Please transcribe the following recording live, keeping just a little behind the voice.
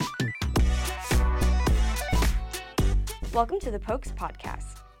Welcome to the Pokes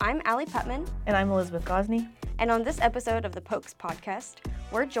PodCAS. I'm Allie Putman. And I'm Elizabeth Gosney. And on this episode of the Pokes PodCAS,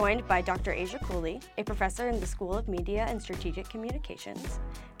 we're joined by Dr. Asya Cooley, a professor in the School of Media and Strategic Communications,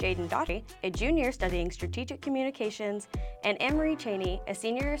 Jaiden Daughty, a junior studying Strategic Communications, and Annemarie Chaney, a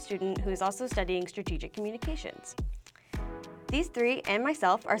senior student who is also studying Strategic Communications. These three and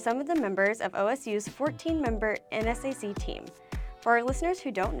myself are some of the members of OSU's 14-member NSAC team. For our listeners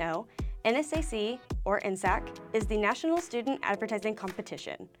who don't know, NSAC, or NSAC, is the National Student Advertising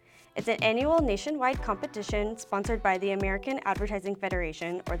Competition. It's an annual nationwide competition sponsored by the American Advertising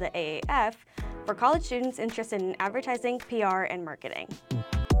Federation, or the AAF, for college students interested in advertising, PR, and marketing.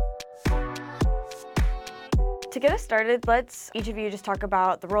 To get us started, let's each of you just talk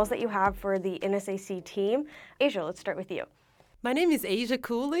about the roles that you have for the NSAC team. Asya, let's start with you. My name is Asya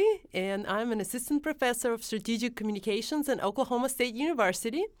Cooley, and I'm an assistant professor of strategic communications at Oklahoma State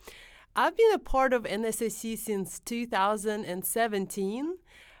University. I've been a part of NSAC since 2017.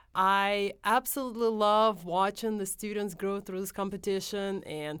 I absolutely love watching the students grow through this competition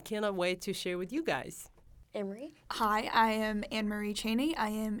and cannot wait to share with you guys. Annemarie? Hi, I am Annemarie Chaney. I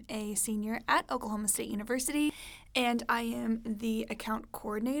am a senior at Oklahoma State University, and I am the account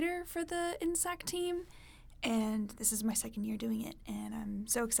coordinator for the NSAC team. And this is my second year doing it, and I'm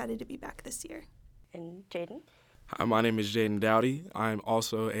so excited to be back this year. And Jaiden? Hi, my name is Jaiden Daughty. I'm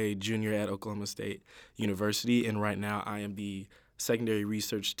also a junior at Oklahoma State University, and right now I am the secondary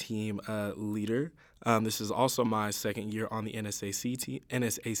research team leader. This is also my second year on the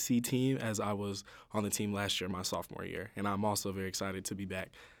NSAC team, as I was on the team last year, my sophomore year, and I'm also very excited to be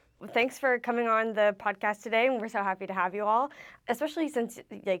back. Well, thanks for coming on the podcast today, and we're so happy to have you all, especially since,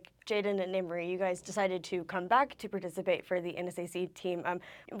 Jaiden and Annemarie, you guys decided to come back to participate for the NSAC team.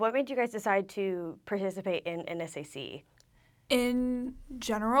 What made you guys decide to participate in NSAC? In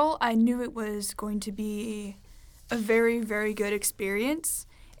general, I knew it was going to be a very, very good experience,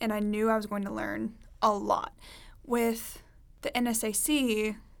 and I knew I was going to learn a lot. With the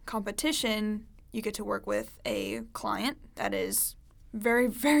NSAC competition, you get to work with a client that is very,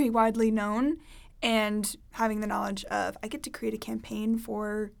 very widely known, and having the knowledge of I get to create a campaign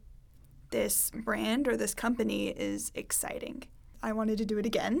for this brand or this company is exciting. I wanted to do it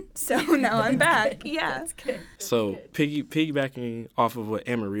again, so now I'm back. Yeah. That's good. So piggybacking off of what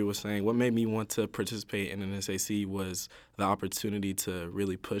Annemarie was saying, what made me want to participate in an NSAC was the opportunity to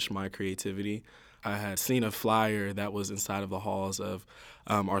really push my creativity. I had seen a flyer that was inside of the halls of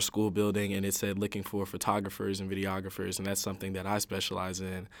our school building, and it said looking for photographers and videographers, and that's something that I specialize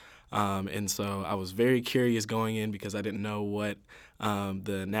in. And so I was very curious going in because I didn't know what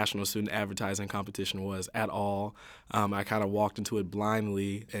the National Student Advertising Competition was at all. I kind of walked into it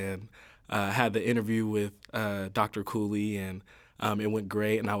blindly and had the interview with Dr. Cooley, and it went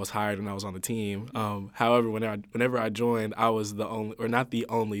great, and I was hired and I was on the team. However, whenever I joined, I was the only, or not the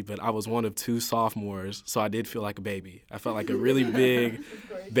only, but I was one of two sophomores, so I did feel like a baby. I felt like a really big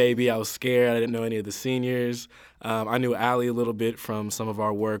baby. I was scared. I didn't know any of the seniors. I knew Allie a little bit from some of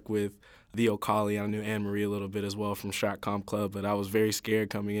our work with the O'Colly. I knew Annemarie a little bit as well from Strat Comp Club, but I was very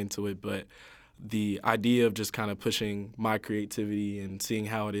scared coming into it. But the idea of just kind of pushing my creativity and seeing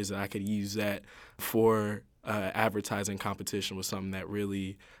how it is that I could use that for advertising competition was something that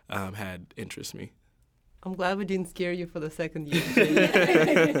really had interest me. I'm glad we didn't scare you for the second year. Me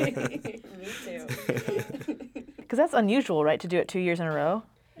too. Because that's unusual, right, to do it 2 years in a row?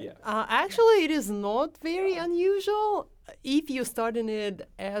 Yeah. Actually, it is not very unusual. If you're starting it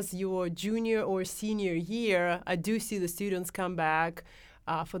as your junior or senior year, I do see the students come back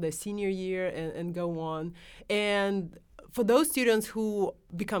for their senior year and go on. And for those students who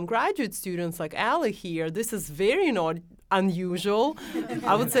become graduate students like Allie here, this is very not unusual.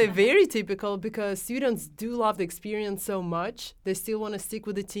 I would say very typical because students do love the experience so much. They still want to stick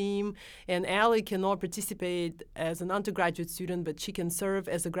with the team. And Allie cannot participate as an undergraduate student, but she can serve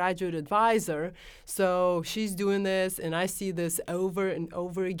as a graduate advisor. So she's doing this, and I see this over and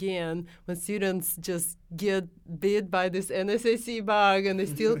over again when students just get bit by this NSAC bug and they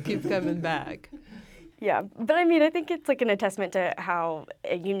still keep coming back. Yeah, but I mean, I think it's like an attestament to how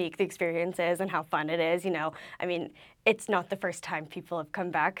unique the experience is and how fun it is. It's not the first time people have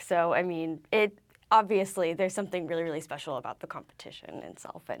come back. So, obviously there's something really, really special about the competition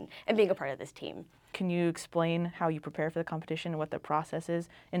itself and being a part of this team. Can you explain how you prepare for the competition and what the process is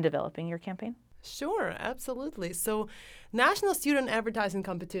in developing your campaign? Sure, absolutely. So National Student Advertising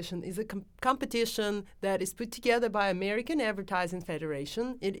Competition is a competition that is put together by American Advertising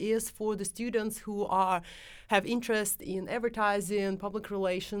Federation. It is for the students who have interest in advertising, public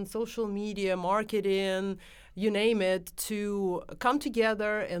relations, social media, marketing, you name it, to come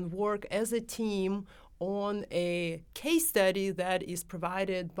together and work as a team on a case study that is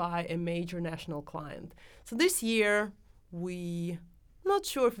provided by a major national client. So this year, not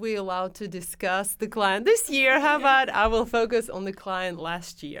sure if we're allowed to discuss the client this year. How about I will focus on the client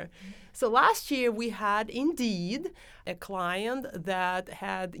last year. So last year we had indeed a client that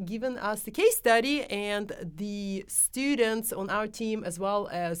had given us the case study, and the students on our team, as well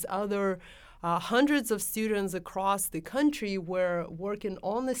as other hundreds of students across the country, were working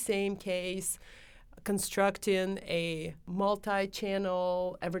on the same case, constructing a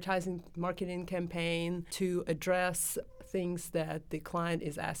multi-channel advertising marketing campaign to address things that the client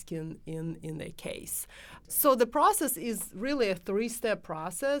is asking in the case. So the process is really a three-step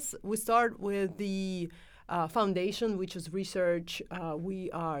process. We start with the foundation, which is research. We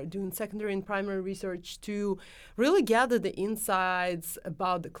are doing secondary and primary research to really gather the insights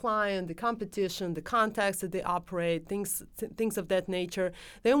about the client, the competition, the context that they operate, things of that nature.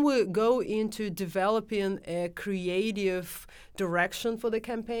 Then we go into developing a creative direction for the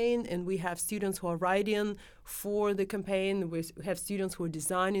campaign, and we have students who are writing for the campaign. We have students who are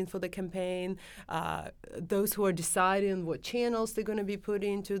designing for the campaign, those who are deciding what channels they're going to be put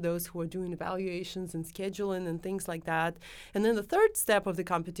into, those who are doing evaluations and scheduling and things like that. And then the third step of the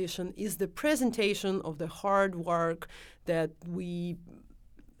competition is the presentation of the hard work that we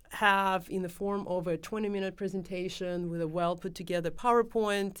have in the form of a 20-minute presentation with a well put together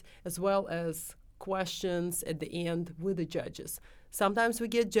PowerPoint, as well as questions at the end with the judges. Sometimes we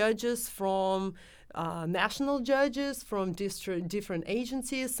get judges from national judges from different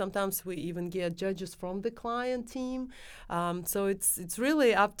agencies. Sometimes we even get judges from the client team. So it's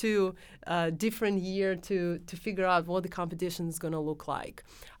really up to a different year to figure out what the competition is going to look like.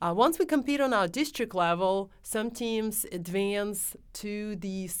 Once we compete on our district level, some teams advance to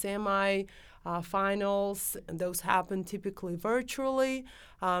the semi-finals, and those happen typically virtually.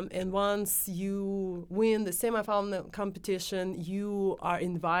 And once you win the semifinal competition, you are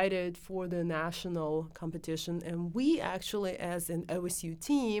invited for the national competition. And we actually, as an OSU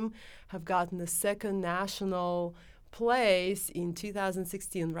team, have gotten the second national place in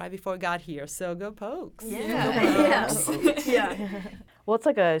 2016, right before I got here. So go Pokes. Yeah. Well, it's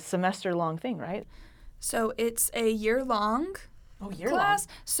like a semester-long thing, right? So it's a year-long class.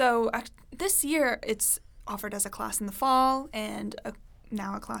 So this year it's offered as a class in the fall and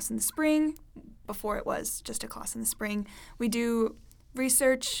now a class in the spring. Before it was just a class in the spring. We do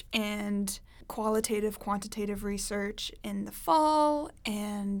research and quantitative research in the fall,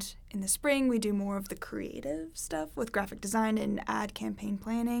 and in the spring we do more of the creative stuff with graphic design and ad campaign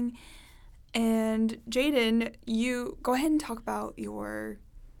planning. And Jaiden, you go ahead and talk about your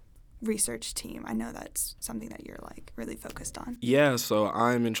research team. I know that's something that you're really focused on. Yeah, so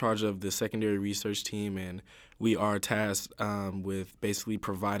I'm in charge of the secondary research team, and we are tasked with basically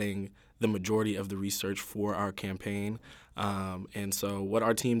providing the majority of the research for our campaign. And so what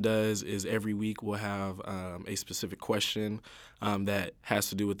our team does is every week we'll have a specific question that has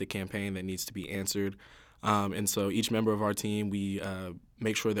to do with the campaign that needs to be answered. And so each member of our team, we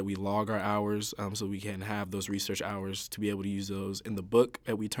make sure that we log our hours so we can have those research hours to be able to use those in the book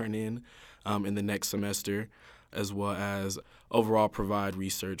that we turn in the next semester, as well as overall provide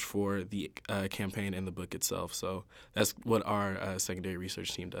research for the campaign and the book itself. So that's what our secondary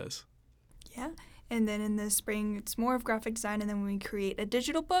research team does. Yeah. And then in the spring, it's more of graphic design, and then we create a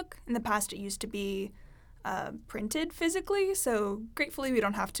digital book. In the past, it used to be printed physically, so gratefully we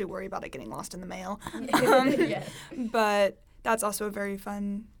don't have to worry about it getting lost in the mail. But that's also a very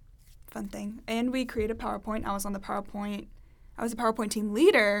fun thing. And we create a PowerPoint. I was the PowerPoint team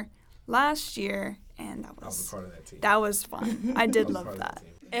leader last year, and that was a part of that team. That was fun. I did love that.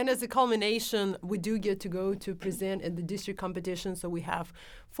 And as a culmination, we do get to go to present at the district competition. So we have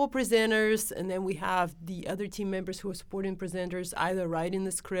 4 presenters, and then we have the other team members who are supporting presenters, either writing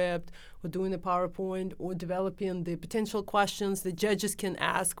the script or doing the PowerPoint or developing the potential questions the judges can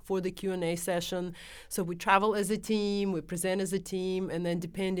ask for the Q&A session. So we travel as a team, we present as a team, and then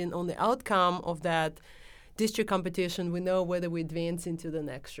depending on the outcome of that district competition, we know whether we advance into the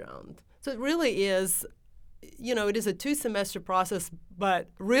next round. So it really is, it is a 2-semester process, but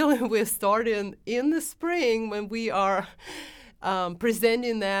really we're starting in the spring when we are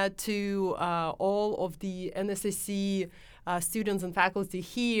presenting that to all of the NSAC students and faculty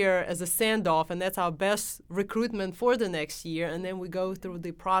here as a send-off, and that's our best recruitment for the next year. And then we go through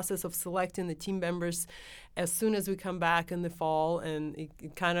the process of selecting the team members as soon as we come back in the fall, and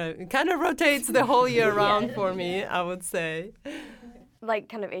it kind of rotates the whole year round for me, I would say. Like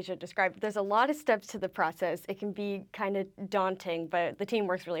kind of Asia described, there's a lot of steps to the process. It can be kind of daunting, but the team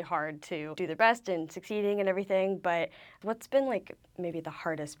works really hard to do their best in succeeding and everything. But what's been like maybe the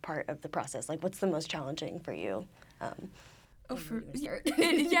hardest part of the process? Like what's the most challenging for you?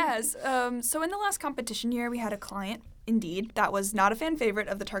 Yes. So in the last competition year, we had a client, Indeed, that was not a fan favorite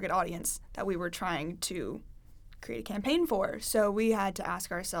of the target audience that we were trying to create a campaign for. So we had to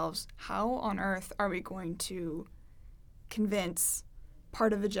ask ourselves, how on earth are we going to convince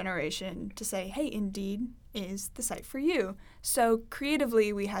part of a generation to say, hey, Indeed is the site for you? So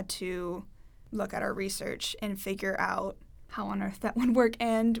creatively, we had to look at our research and figure out how on earth that would work,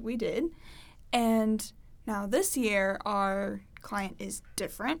 and we did. And now this year, our client is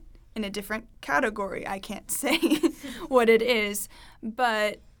different, in a different category. I can't say what it is,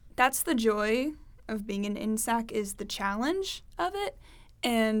 but that's the joy of being an NSAC, is the challenge of it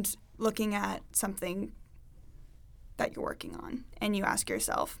and looking at something that you're working on. And you ask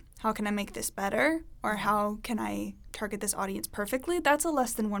yourself, how can I make this better? Or how can I target this audience perfectly? That's a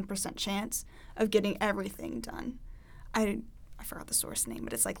less than 1% chance of getting everything done. I forgot the source name,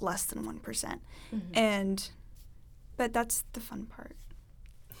 but it's like less than 1%. But that's the fun part.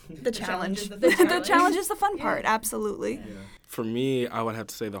 The challenge. The challenge is the fun part, absolutely. Yeah. For me, I would have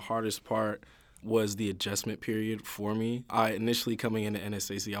to say the hardest part was the adjustment period for me. Initially coming into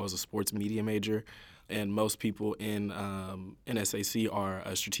NSAC, I was a sports media major, and most people in NSAC are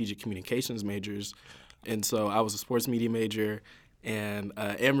strategic communications majors. And so I was a sports media major, and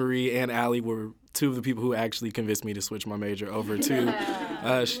Annemarie and Allie were two of the people who actually convinced me to switch my major over to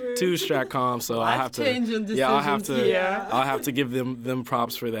StratCom. So I have to, I'll have to give them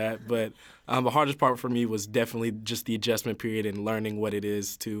props for that. But the hardest part for me was definitely just the adjustment period and learning what it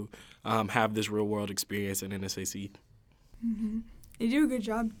is to have this real world experience in NSAC. Mm-hmm. You do a good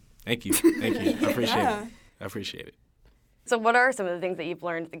job. Thank you. I appreciate it. So what are some of the things that you've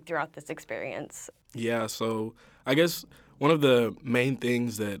learned throughout this experience? Yeah, so I guess one of the main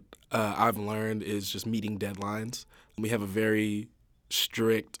things that I've learned is just meeting deadlines. We have a very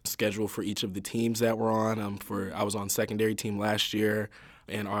strict schedule for each of the teams that we're on. I was on secondary team last year,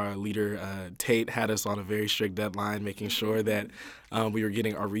 and our leader, Tate, had us on a very strict deadline, making sure that we were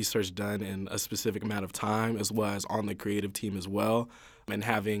getting our research done in a specific amount of time, as well as on the creative team as well, and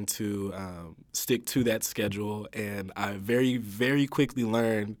having to stick to that schedule. And I very, very quickly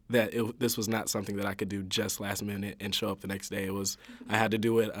learned that this was not something that I could do just last minute and show up the next day. I had to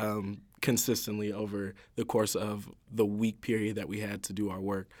do it consistently over the course of the week period that we had to do our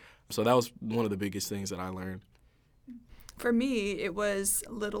work. So that was one of the biggest things that I learned. For me, it was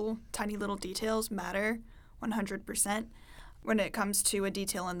tiny little details matter 100%. When it comes to a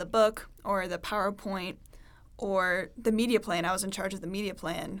detail in the book or the PowerPoint or the media plan, I was in charge of the media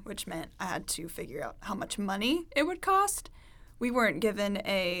plan, which meant I had to figure out how much money it would cost. We weren't given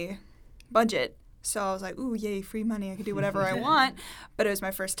a budget, so I was like, ooh, yay, free money, I could do whatever I want. But it was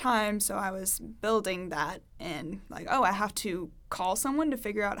my first time, so I was building that and like, oh, I have to call someone to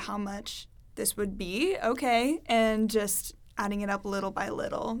figure out how much this would be, okay, and just adding it up little by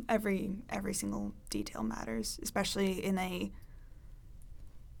little. Every single detail matters, especially in a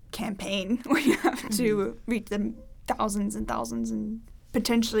campaign where you have to reach them thousands and thousands and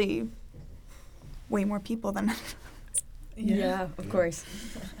potentially way more people than Yeah, of course.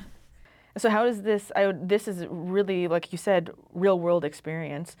 So how does this is really, like you said, real world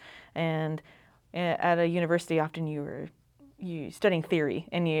experience, and at a university often you're studying theory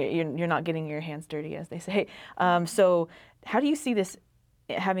and you're not getting your hands dirty, as they say. So how do you see this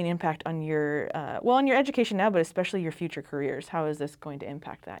having an impact on your on your education now, but especially your future careers? How is this going to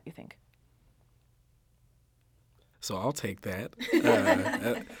impact that, you think? So I'll take that.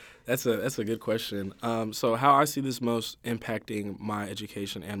 That's a good question. So how I see this most impacting my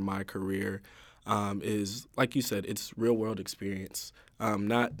education and my career is, like you said, it's real world experience.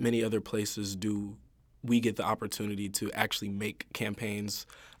 Not many other places do we get the opportunity to actually make campaigns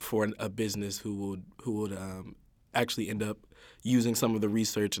for a business who would actually end up using some of the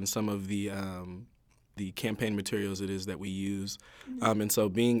research and some of the campaign materials it is that we use. And so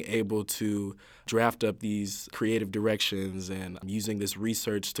being able to draft up these creative directions and using this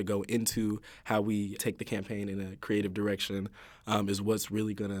research to go into how we take the campaign in a creative direction is what's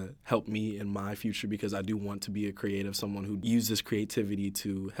really going to help me in my future, because I do want to be a creative, someone who uses creativity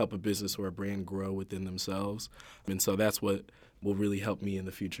to help a business or a brand grow within themselves. And so that's what will really help me in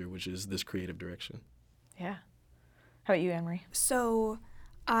the future, which is this creative direction. Yeah. How about you, Annemarie? So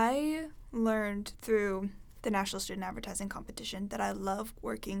I learned through the National Student Advertising Competition that I love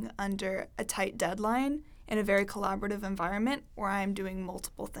working under a tight deadline in a very collaborative environment where I'm doing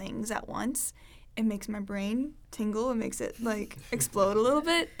multiple things at once. it makes my brain tingle. It makes it like explode a little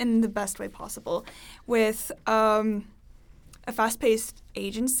bit in the best way possible. With a fast-paced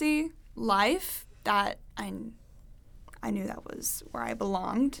agency life, that I knew that was where I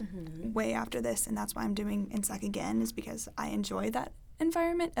belonged way after this, and that's why I'm doing NSAC again, is because I enjoy that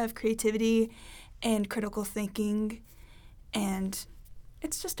environment of creativity and critical thinking, and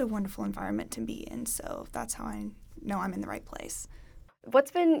it's just a wonderful environment to be in, so that's how I know I'm in the right place.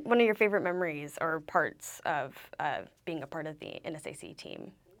 What's been one of your favorite memories or parts of being a part of the NSAC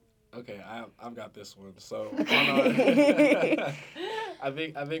team? Okay, I've got this one. So I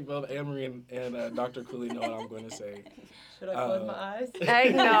think both Annemarie and Dr. Cooley know what I'm going to say. Should I close my eyes? I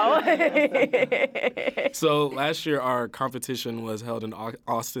know. So last year our competition was held in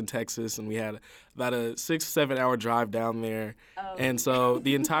Austin, Texas, and we had about a 6-7 hour drive down there. And so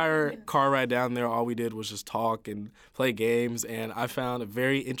the entire car ride down there, all we did was just talk and play games. And I found a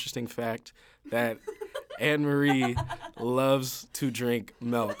very interesting fact that Annemarie loves to drink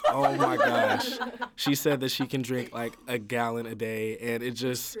milk. Oh my gosh. She said that she can drink like a gallon a day, and it's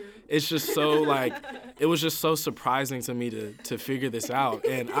just so like, it was just so surprising to me to figure this out.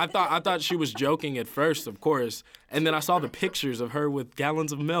 And I thought she was joking at first, of course, and then I saw the pictures of her with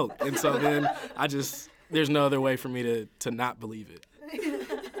gallons of milk, and so then there's no other way for me to not believe it.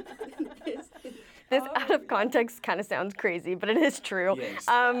 This out of context kind of sounds crazy, but it is true. Yes.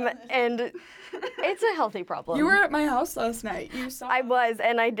 And it's a healthy problem. You were at my house last night. You saw. I was,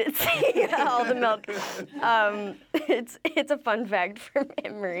 and I did see all the milk. It's a fun fact from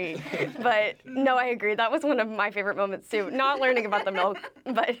Annemarie, but no, I agree. That was one of my favorite moments too. Not learning about the milk,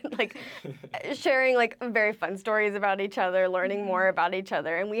 but like sharing like very fun stories about each other, learning more about each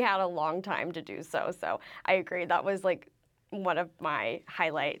other, and we had a long time to do so. So I agree. That was like one of my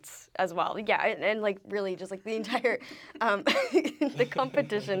highlights as well. Yeah, and like really just like the entire the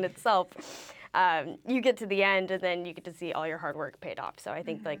competition itself. You get to the end and then you get to see all your hard work paid off. So I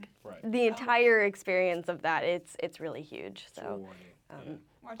think like the entire experience of that, it's really huge. So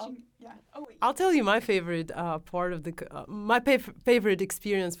Watching, yeah. Oh wait. I'll tell you my favorite part of my favorite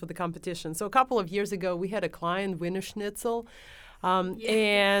experience for the competition. So a couple of years ago, we had a client, Wiener Schnitzel.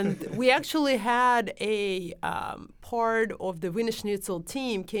 And we actually had a part of the Wiener Schnitzel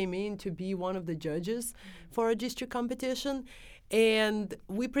team came in to be one of the judges for our district competition. And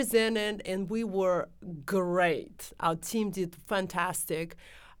we presented, and we were great. Our team did fantastic.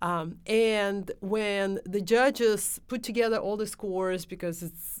 And when the judges put together all the scores, because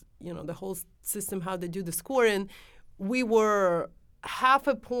it's, the whole system, how they do the scoring, we were half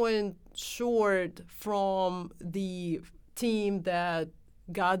a point short from the team that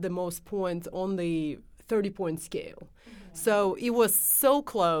got the most points on the 30-point scale. Mm-hmm. So it was so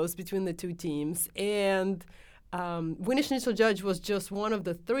close between the two teams. And Wiener Schnitzel judge was just one of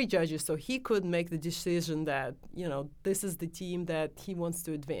the 3 judges, so he could make the decision that, this is the team that he wants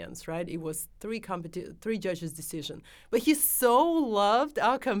to advance, right? It was 3 judges' decision. But he so loved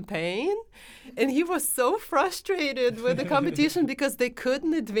our campaign, and he was so frustrated with the competition because they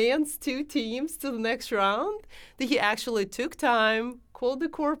couldn't advance 2 teams to the next round that he actually took time, called the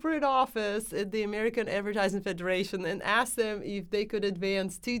corporate office at the American Advertising Federation and asked them if they could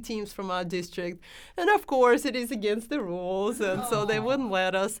advance 2 teams from our district. And of course, it is against the rules, and so they wouldn't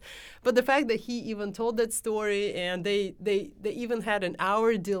let us. But the fact that he even told that story, and they even had an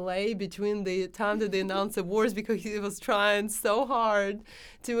hour delay between the time that they announced awards because he was trying so hard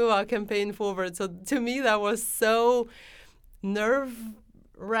to move our campaign forward. So to me, that was so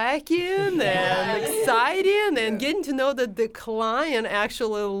nerve-wracking and exciting, and getting to know that the client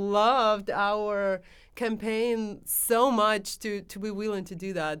actually loved our campaign so much to be willing to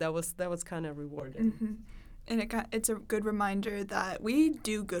do that. That was kind of rewarding. Mm-hmm. And it's a good reminder that we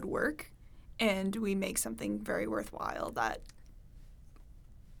do good work and we make something very worthwhile that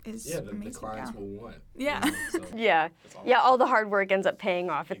is amazing. The clients will want. Yeah. So yeah, all the hard work ends up paying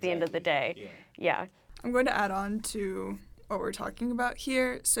off at the end of the day. Yeah. I'm going to add on to what we're talking about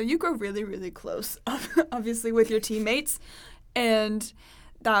here. So you grow really, really close, obviously, with your teammates, and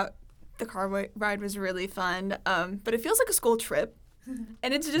that the car ride was really fun. But it feels like a school trip,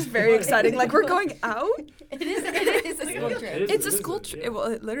 and it's just very exciting. Like, we're going out. It is a school trip. It's a school trip. Well,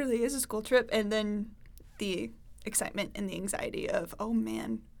 it literally is a school trip, and then the excitement and the anxiety of, oh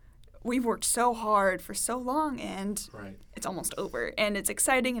man, we've worked so hard for so long, and it's almost over. And it's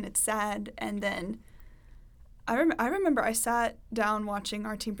exciting and it's sad, and then I remember I sat down watching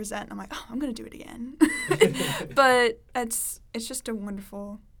our team present, and I'm like, oh, I'm going to do it again. But it's just a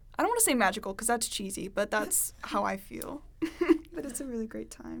wonderful, I don't want to say magical because that's cheesy, but that's how I feel. But it's a really great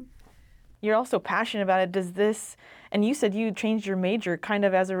time. you're also passionate about it. Does this, and you said you changed your major kind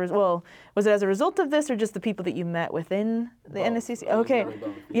of as a result, well, was it as a result of this or just the people that you met within the NSAC? Okay.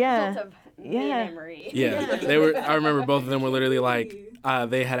 Yeah. Yeah. Yeah, they were. I remember both of them were literally like,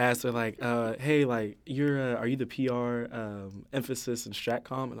 they had asked her like, "Hey, like, are you the PR emphasis in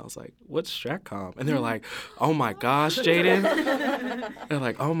Stratcom?" And I was like, "What's Stratcom?" And they were like, "Oh my gosh, Jaiden." They're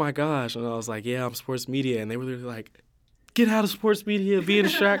like, "Oh my gosh," and I was like, "Yeah, I'm sports media," and they were literally like, "Get out of sports media, be in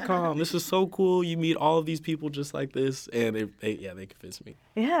Stratcom. This is so cool. You meet all of these people just like this," and they convinced me.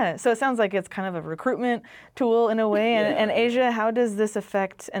 Yeah, so it sounds like it's kind of a recruitment tool in a way. And Asia, how does this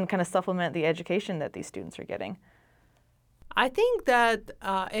affect and kind of supplement the education that these students are getting? I think that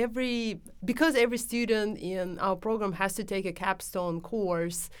because every student in our program has to take a capstone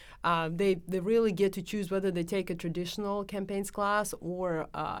course, they really get to choose whether they take a traditional campaigns class or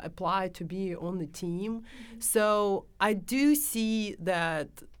apply to be on the team. So I do see that,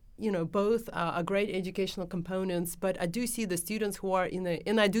 both are great educational components, but I do see the students who are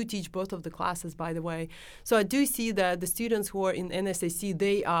and I do teach both of the classes, by the way. So I do see that the students who are in NSAC,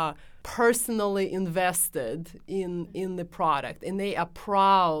 they are personally invested in the product, and they are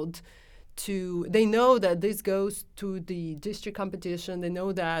proud they know that this goes to the district competition. They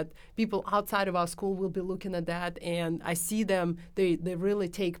know that people outside of our school will be looking at that, and I see them, they really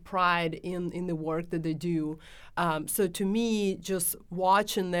take pride in the work that they do. So to me, just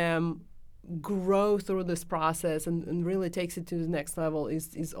watching them grow through this process and really takes it to the next level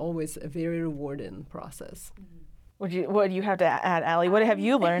is always a very rewarding process. What do you have to add, Allie? What have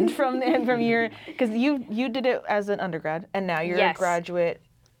you learned from your, because you did it as an undergrad, and now you're a graduate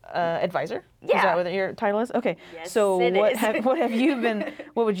advisor? Yeah. Is that what your title is? Okay. Yes, so it what is. have you been,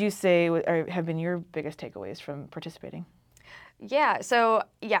 what would you say have been your biggest takeaways from participating? Yeah, so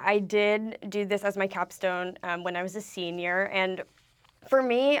I did do this as my capstone when I was a senior, and for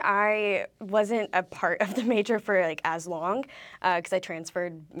me, I wasn't a part of the major for like as long because I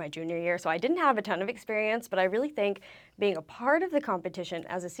transferred my junior year, so I didn't have a ton of experience, but I really think being a part of the competition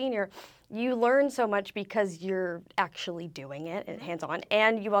as a senior, you learn so much because you're actually doing it hands-on,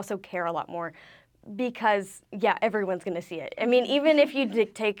 and you also care a lot more because, everyone's going to see it. I mean, even if you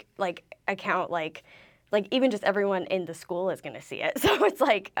take account even just everyone in the school is going to see it. So it's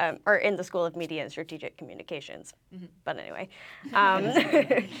like, or in the School of Media and Strategic Communications. Mm-hmm. But anyway.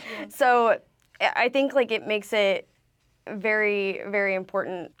 So I think it makes it very, very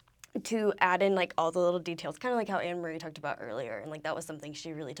important to add in all the little details, kind of like how Annemarie talked about earlier. And that was something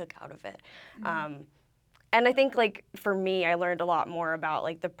she really took out of it. Mm-hmm. And I think for me, I learned a lot more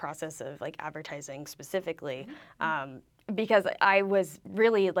about the process of advertising specifically, because I was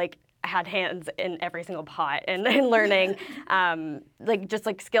really had hands in every single pot and learning just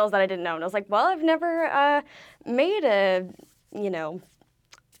skills that I didn't know. And I was like, well, I've never made a,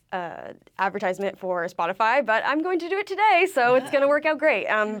 advertisement for Spotify, but I'm going to do it today, so it's going to work out great.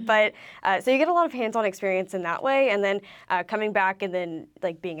 So you get a lot of hands-on experience in that way, and then coming back and then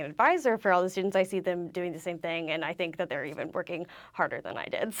being an advisor for all the students, I see them doing the same thing, and I think that they're even working harder than I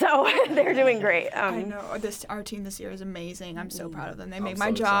did. So they're doing great. I know our team this year is amazing. I'm so proud of them. They make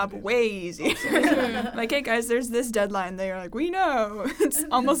my job way easier. Hey guys, there's this deadline. They are like, we know it's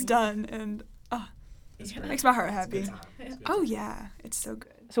almost done, and it makes my heart happy. Oh yeah, it's so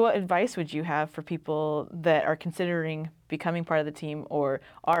good. So what advice would you have for people that are considering becoming part of the team or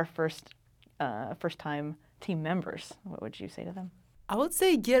are first-time team members? What would you say to them? I would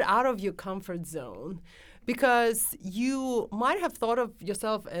say get out of your comfort zone, because you might have thought of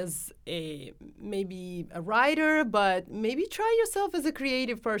yourself as maybe a writer, but maybe try yourself as a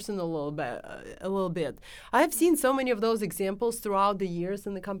creative person a little bit. I have seen so many of those examples throughout the years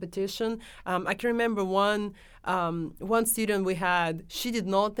in the competition. I can remember one student we had. She did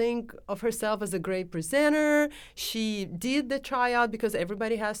not think of herself as a great presenter. She did the tryout because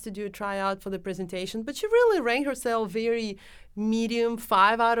everybody has to do a tryout for the presentation, but she really ranked herself very medium,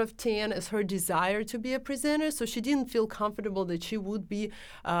 5 out of 10 as her desire to be a presenter. So she didn't feel comfortable that she would be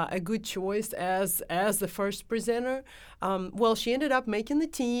a good choice as the first presenter. Well, she ended up making the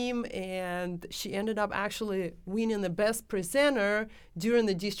team, and she ended up actually winning the best presenter during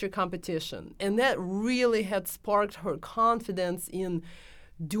the district competition. And that really had sparked her confidence in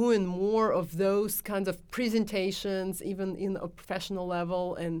doing more of those kinds of presentations, even in a professional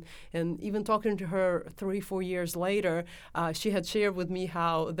level. And even talking to her 3-4 years later, she had shared with me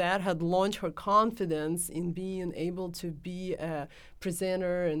how that had launched her confidence in being able to be a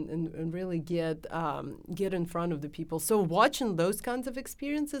presenter and really get in front of the people. So watching those kinds of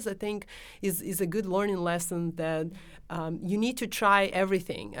experiences, I think, is a good learning lesson that you need to try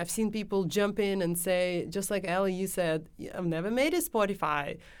everything. I've seen people jump in and say, just like Allie, you said, I've never made a Spotify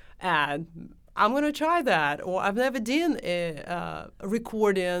ad. I'm going to try that. Or I've never done a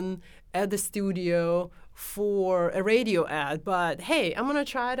recording at the studio for a radio ad, but hey, I'm going to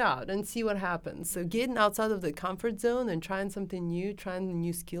try it out and see what happens. So getting outside of the comfort zone and trying something new, trying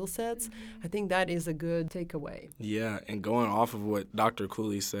new skill sets, I think that is a good takeaway. Yeah, and going off of what Dr.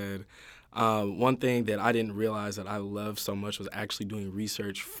 Cooley said, one thing that I didn't realize that I loved so much was actually doing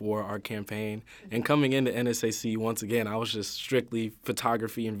research for our campaign. And coming into NSAC, once again, I was just strictly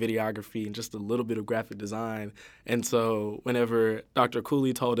photography and videography and just a little bit of graphic design. And so whenever Dr.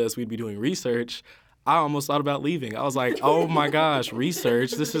 Cooley told us we'd be doing research, I almost thought about leaving. I was like, oh my gosh,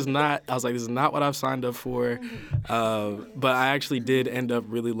 research. This is not what I've signed up for. But I actually did end up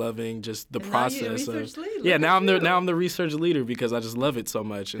really loving just the process of. Yeah, now I'm the research leader because I just love it so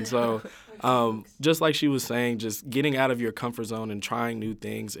much. And so just like she was saying, just getting out of your comfort zone and trying new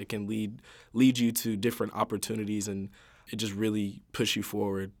things, it can lead you to different opportunities, and it just really push you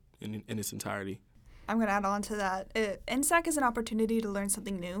forward in its entirety. I'm going to add on to that. NSAC is an opportunity to learn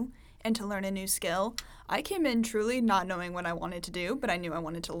something new and to learn a new skill. I came in truly not knowing what I wanted to do, but I knew I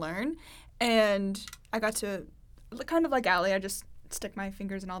wanted to learn. And I got to, kind of like Allie, I just stick my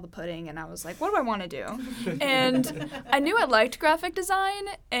fingers in all the pudding, and I was like, what do I want to do? And I knew I liked graphic design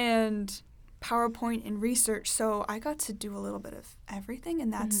and PowerPoint and research, so I got to do a little bit of everything,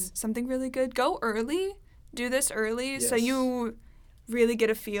 and that's something really good. Go early. Do this early so you really get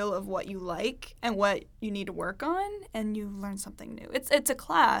a feel of what you like and what you need to work on, and you learn something new. It's a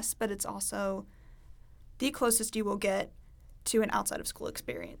class, but it's also the closest you will get to an outside of school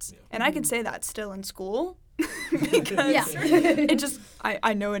experience. Yeah. And I can say that still in school because it just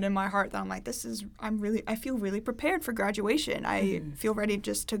I know it in my heart that I'm like, I feel really prepared for graduation. I feel ready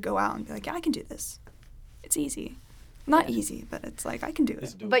just to go out and be like, yeah, I can do this. It's easy. Not easy, but it's like, I can do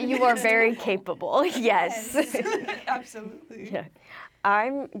it. But you are very capable, yes. Absolutely. Yeah.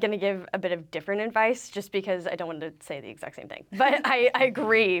 I'm going to give a bit of different advice just because I don't want to say the exact same thing. But I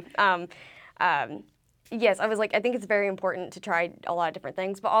agree. Yes, I was like, I think it's very important to try a lot of different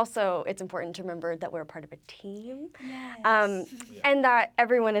things, but also it's important to remember that we're part of a team. Yes. And that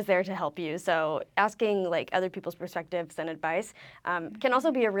everyone is there to help you. So asking like other people's perspectives and advice can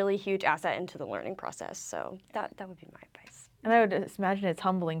also be a really huge asset into the learning process. So that would be my advice. And I would imagine it's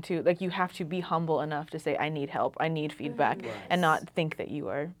humbling too. Like, you have to be humble enough to say, I need help, I need feedback, and not think that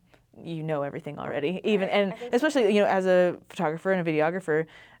you know everything already. And especially, as a photographer and a videographer,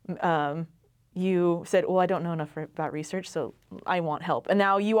 you said, well, I don't know enough about research, so I want help. And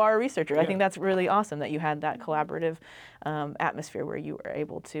now you are a researcher. I think that's really awesome that you had that collaborative atmosphere where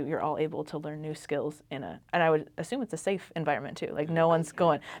you're all able to learn new skills and I would assume it's a safe environment too. Like, no one's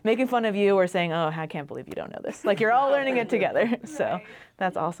making fun of you or saying, oh, I can't believe you don't know this. Like, you're all learning it together. So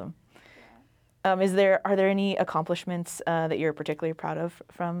that's awesome. Are there any accomplishments that you're particularly proud of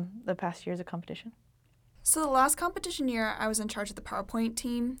from the past years of competition? So the last competition year, I was in charge of the PowerPoint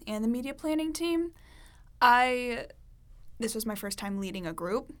team and the media planning team. This was my first time leading a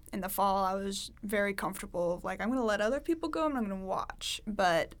group. In the fall, I was very comfortable, like, I'm going to let other people go and I'm going to watch.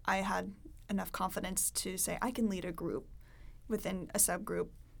 But I had enough confidence to say I can lead a group within a subgroup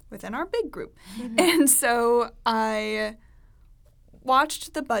within our big group. And so I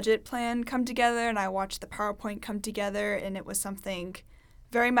watched the budget plan come together and I watched the PowerPoint come together, and it was something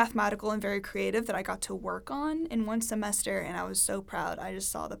very mathematical and very creative that I got to work on in one semester, and I was so proud. I just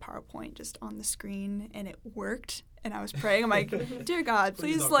saw the PowerPoint just on the screen, and it worked, and I was praying. I'm like, dear God,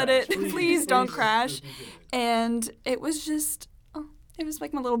 please don't crash. And it was just, it was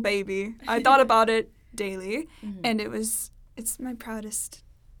like my little baby. I thought about it daily, and it's my proudest.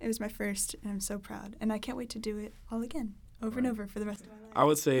 It was my first, and I'm so proud, and I can't wait to do it all again, over and over for the rest of my life. I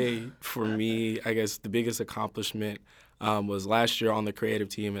would say for me, I guess the biggest accomplishment was last year on the creative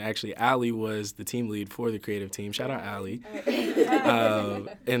team, and actually Allie was the team lead for the creative team. Shout out Allie.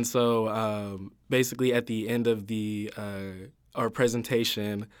 And so basically at the end of our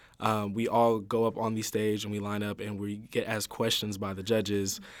presentation, we all go up on the stage and we line up and we get asked questions by the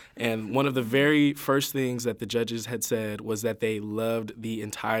judges. And one of the very first things that the judges had said was that they loved the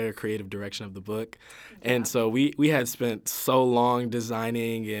entire creative direction of the book. And so we had spent so long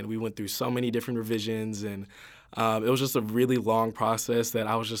designing, and we went through so many different revisions, and it was just a really long process that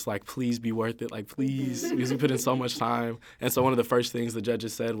I was just like, please be worth it, like, please, because we put in so much time. And so one of the first things the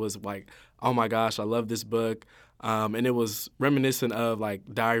judges said was like, oh my gosh, I love this book. And it was reminiscent of like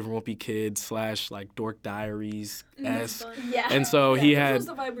Diary of a Wimpy Kid / like Dork Diaries-esque. Yeah. And so he had, That was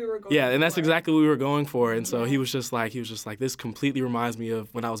the vibe we were going and that's for. exactly what we were going for. And so he was just like, this completely reminds me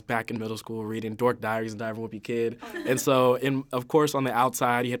of when I was back in middle school reading Dork Diaries and Diary of a Wimpy Kid. And so, of course, on the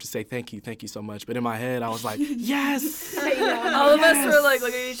outside, you have to say thank you so much. But in my head, I was like, yes. All of us were like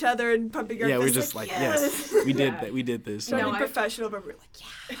looking at each other and pumping our Yeah, we're fists just like, yes. we did that. We did this. Trying to So. be professional, but we're like,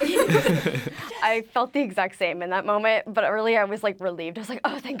 yeah. I felt the exact same in that moment, but earlier I was like relieved. I was like,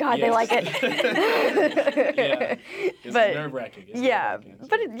 oh, thank God they Yes. like it. Yeah. It's But- nerve-wracking.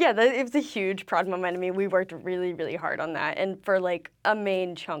 It was a huge proud moment. I mean, we worked really, really hard on that, and for like a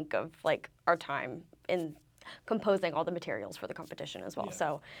main chunk of like our time in composing all the materials for the competition as well. Yeah.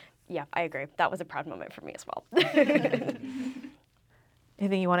 So, yeah, I agree. That was a proud moment for me as well.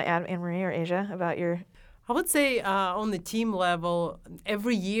 Anything you want to add, Annemarie or Asia, about your? I would say on the team level,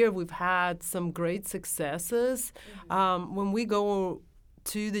 every year we've had some great successes. When we go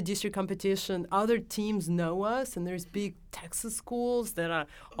to the district competition, other teams know us, and there's big Texas schools that are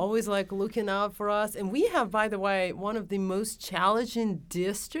always like looking out for us. And we have, by the way, one of the most challenging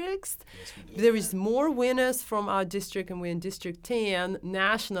districts. There is more winners from our district, and we're in District 10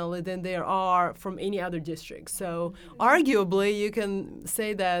 nationally than there are from any other district. So arguably, you can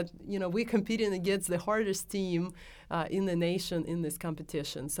say that we're competing against the hardest team in the nation in this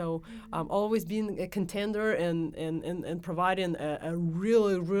competition. So always being a contender and providing a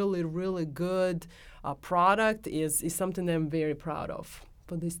really, really, really good product is something that I'm very proud of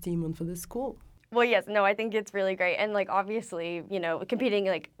for this team and for this school. Well, yes, no, I think it's really great. And like, obviously, competing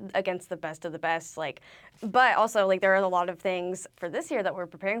like against the best of the best, like, but also like there are a lot of things for this year that we're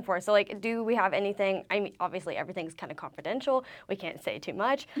preparing for. So like, do we have anything, I mean, obviously everything's kind of confidential. We can't say too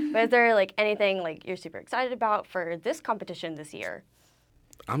much, but is there like anything like you're super excited about for this competition this year?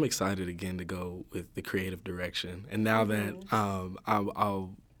 I'm excited again to go with the creative direction. And now that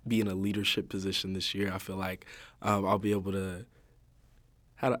I'll be in a leadership position this year, I feel like I'll be able to,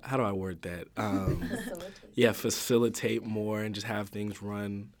 how do I word that? Facilitate more and just have things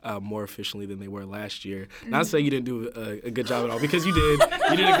run more efficiently than they were last year. Not to say you didn't do a good job at all, because you did.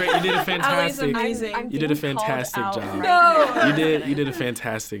 You did a fantastic. amazing. You did a fantastic job. No. You did a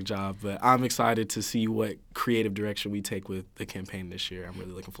fantastic job. But I'm excited to see what creative direction we take with the campaign this year. I'm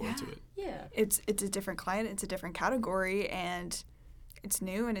really looking forward to it. Yeah. It's a different client, it's a different category, and it's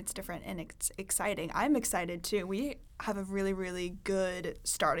new and it's different and it's exciting. I'm excited too. We have a really, really good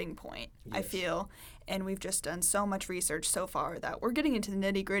starting point, I Yes. feel. And we've just done so much research so far that we're getting into the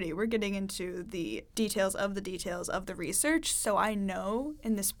nitty gritty. We're getting into the details of the research. So I know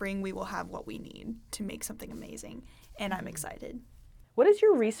in the spring we will have what we need to make something amazing. And I'm excited. What is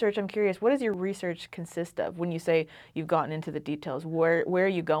your research? I'm curious. What does your research consist of? When you say you've gotten into the details, where are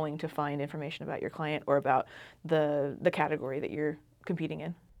you going to find information about your client or about the category that you're competing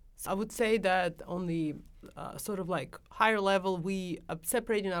in? I would say that on the sort of like higher level, we are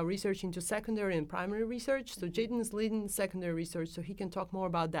separating our research into secondary and primary research. So Jaiden is leading secondary research, so he can talk more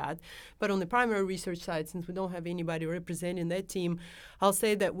about that. But on the primary research side, since we don't have anybody representing that team, I'll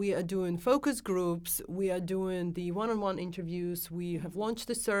say that we are doing focus groups. We are doing the one-on-one interviews. We have launched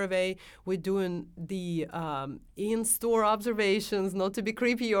a survey. We're doing the in-store observations, not to be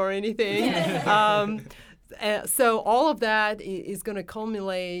creepy or anything. So all of that is going to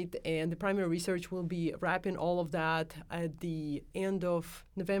culminate, and the primary research will be wrapping all of that at the end of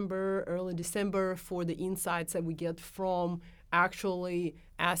November, early December, for the insights that we get from actually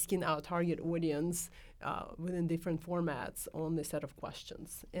asking our target audience within different formats on the set of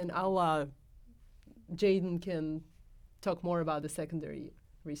questions. And Jaiden can talk more about the secondary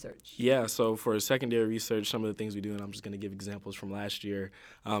research. Yeah, so for secondary research, some of the things we do, and I'm just going to give examples from last year.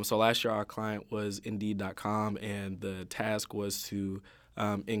 So last year our client was Indeed.com, and the task was to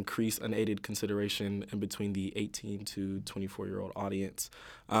increase unaided consideration in between the 18 to 24-year-old audience.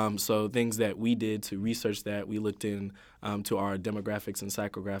 So things that we did to research that, we looked in to our demographics and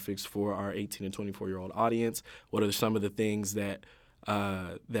psychographics for our 18 and 24-year-old audience. What are some of the things that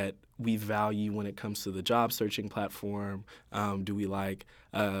we value when it comes to the job searching platform? Do we like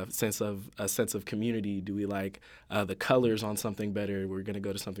a sense of community? Do we like the colors on something better? We're going to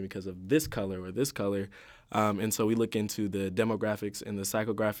go to something because of this color or this color. And so we look into the demographics and the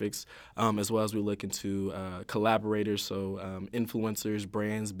psychographics, as well as we look into collaborators, so influencers,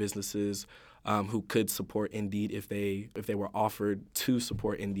 brands, businesses who could support Indeed if they were offered to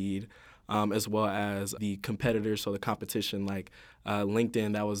support Indeed. As well as the competitors, so the competition, like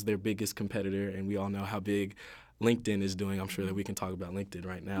LinkedIn, that was their biggest competitor, and we all know how big LinkedIn is doing. I'm sure that we can talk about LinkedIn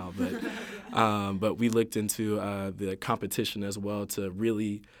right now, but we looked into the competition as well to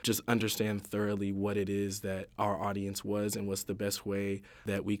really just understand thoroughly what it is that our audience was and what's the best way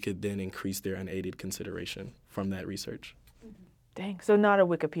that we could then increase their unaided consideration from that research. Dang, so not a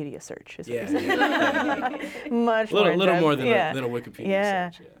Wikipedia search, is what you're saying. Yeah. Much A more little more than, yeah. than a Wikipedia Yeah.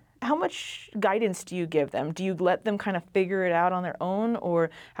 search. Yeah. How much guidance do you give them? Do you let them kind of figure it out on their own, or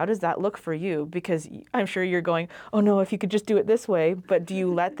how does that look for you? Because I'm sure you're going, oh no, if you could just do it this way, but do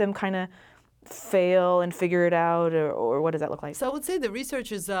you let them kind of fail and figure it out, or what does that look like? So I would say the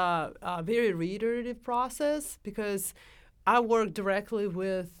research is a very reiterative process, because I work directly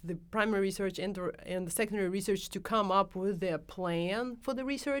with the primary research and the secondary research to come up with their plan for the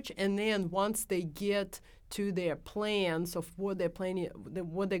research, and then once they get to their plans of what they're planning,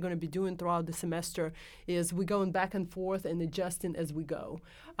 what they're going to be doing throughout the semester, is we going back and forth and adjusting as we go.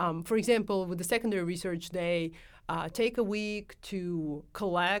 For example, with the secondary research, they take a week to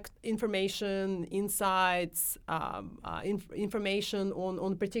collect information, insights, information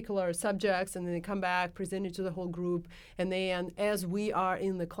on particular subjects, and then they come back, present it to the whole group, and then as we are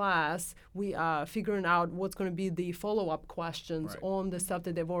in the class, we are figuring out what's going to be the follow-up questions on the stuff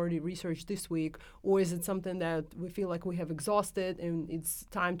that they've already researched this week, or is it something that we feel like we have exhausted and it's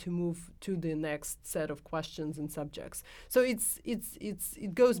time to move to the next set of questions and subjects. So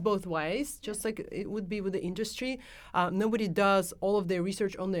it goes both ways, just like it would be with the industry. Nobody does all of their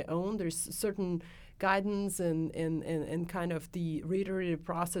research on their own. There's certain guidance and kind of the reiterative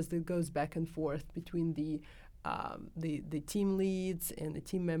process that goes back and forth between the team leads and the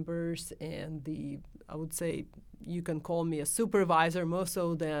team members and I would say you can call me a supervisor more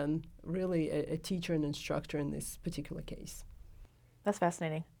so than really a teacher and instructor in this particular case. That's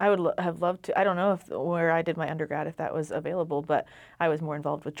fascinating. I would have loved to. I don't know where I did my undergrad if that was available, but I was more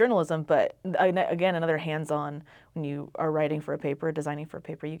involved with journalism. But again, another hands-on, when you are writing for a paper, designing for a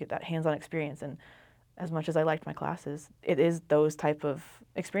paper, you get that hands-on experience. And as much as I liked my classes, it is those type of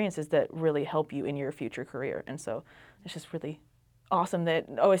experiences that really help you in your future career. And so it's just really awesome that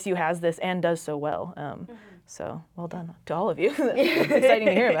OSU has this and does so well. So well done to all of you. It's exciting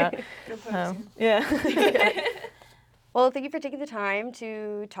to hear about. Yeah. Well, thank you for taking the time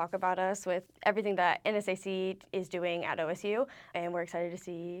to talk about us with everything that NSAC is doing at OSU, and we're excited to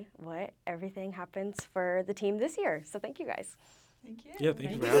see what everything happens for the team this year. So thank you guys. Thank you. Yeah,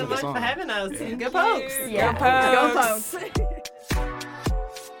 thank you for Thank you so having much us on. for having us. Yeah. Go Pokes! Yeah. Go Pokes!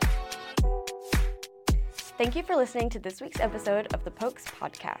 Thank you for listening to this week's episode of the Pokes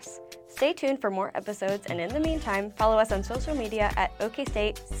Podcast. Stay tuned for more episodes, and in the meantime, follow us on social media at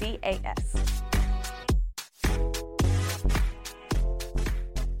OKStateCAS.